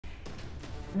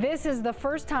This is the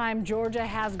first time Georgia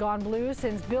has gone blue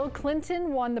since Bill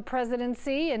Clinton won the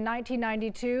presidency in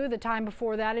 1992. The time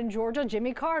before that in Georgia,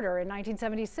 Jimmy Carter in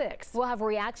 1976. We'll have a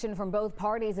reaction from both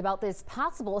parties about this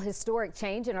possible historic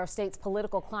change in our state's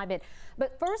political climate.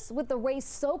 But first, with the race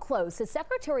so close, the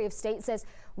Secretary of State says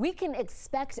we can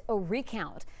expect a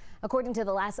recount. According to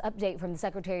the last update from the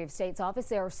Secretary of State's office,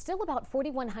 there are still about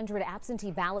 4,100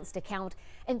 absentee ballots to count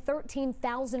and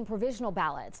 13,000 provisional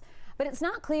ballots. But it's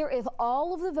not clear if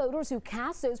all of the voters who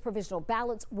cast those provisional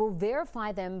ballots will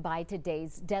verify them by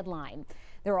today's deadline.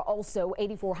 There are also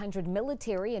 8,400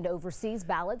 military and overseas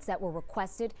ballots that were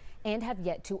requested and have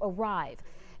yet to arrive.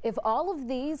 If all of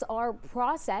these are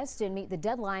processed and meet the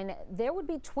deadline, there would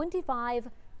be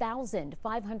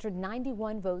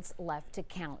 25,591 votes left to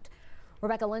count.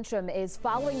 Rebecca Lindstrom is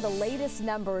following the latest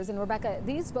numbers. And Rebecca,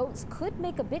 these votes could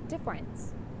make a big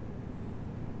difference.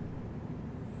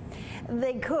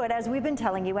 They could. As we've been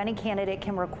telling you, any candidate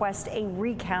can request a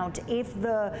recount if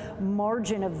the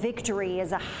margin of victory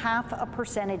is a 0.5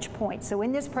 percentage point. So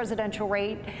in this presidential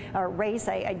race,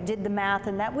 I did the math,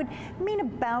 and that would mean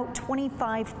about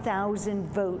 25,000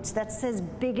 votes. That's as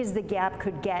big as the gap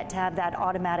could get to have that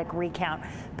automatic recount.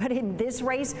 But in this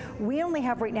race, we only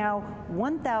have right now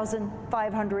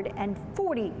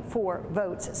 1,544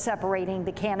 votes separating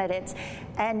the candidates.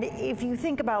 And if you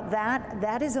think about that,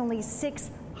 that is only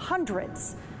 0.06%.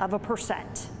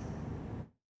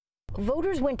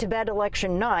 Voters went to bed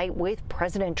election night with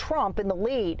President Trump in the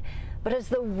lead. But as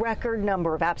the record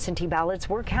number of absentee ballots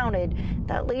were counted,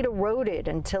 that lead eroded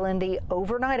until in the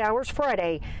overnight hours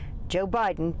Friday, Joe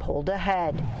Biden pulled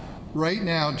ahead. Right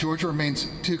now, Georgia remains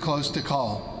too close to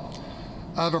call.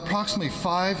 Out of approximately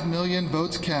 5 million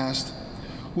votes cast,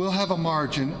 we'll have a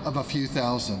margin of a few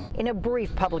thousand. In a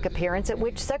brief public appearance at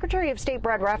which Secretary of State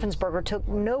Brad Raffensperger took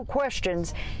no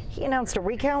questions, he announced a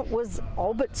recount was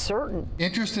all but certain.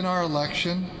 Interest in our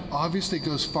election obviously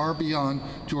goes far beyond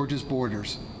Georgia's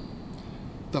borders.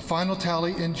 The final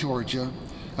tally in Georgia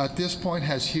at this point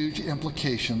has huge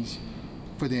implications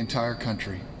for the entire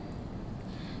country.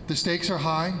 The stakes are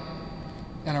high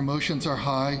and our emotions are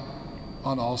high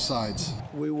on all sides.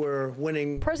 We were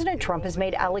winning. President Trump has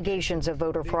made allegations of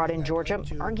voter fraud in Georgia,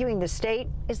 arguing the state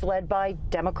is led by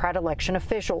Democrat election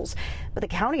officials. But the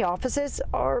county offices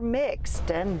are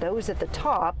mixed, and those at the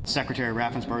top. Secretary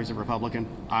Raffensperger is a Republican.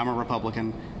 I'm a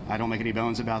Republican. I don't make any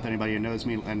bones about that. Anybody who knows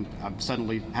me, and I've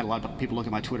suddenly had a lot of people look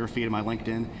at my Twitter feed and my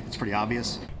LinkedIn. It's pretty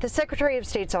obvious. The Secretary of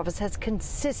State's office has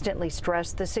consistently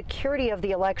stressed the security of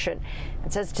the election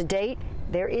and says to date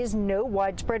there is no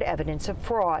widespread evidence of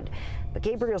fraud. But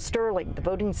Gabriel Sterling, the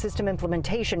voting system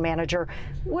implementation manager,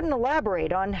 wouldn't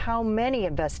elaborate on how many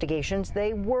investigations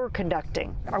they were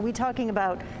conducting. Are we talking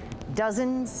about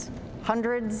dozens,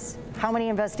 hundreds? How many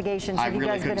investigations have you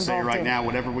guys been involved in? I really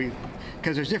couldn't say right now,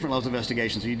 because there's different levels of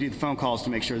investigations. So you do the phone calls to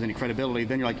make sure there's any credibility.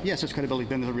 Then you're like, yes, there's credibility.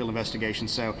 Then there's a real investigation.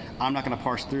 So I'm not going to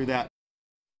parse through that.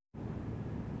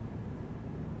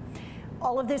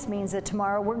 All of this means that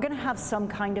tomorrow we're going to have some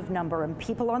kind of number, and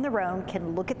people on their own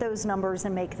can look at those numbers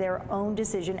and make their own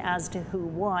decision as to who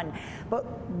won. But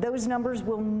those numbers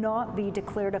will not be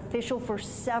declared official for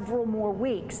several more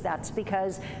weeks. That's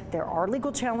because there are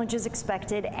legal challenges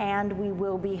expected, and we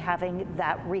will be having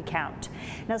that recount.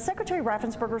 Now, Secretary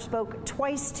Raffensperger spoke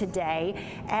twice today,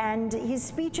 and his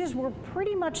speeches were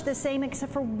pretty much the same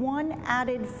except for one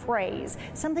added phrase,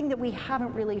 something that we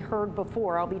haven't really heard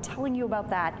before. I'll be telling you about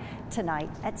that tonight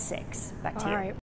at 6. Back to you.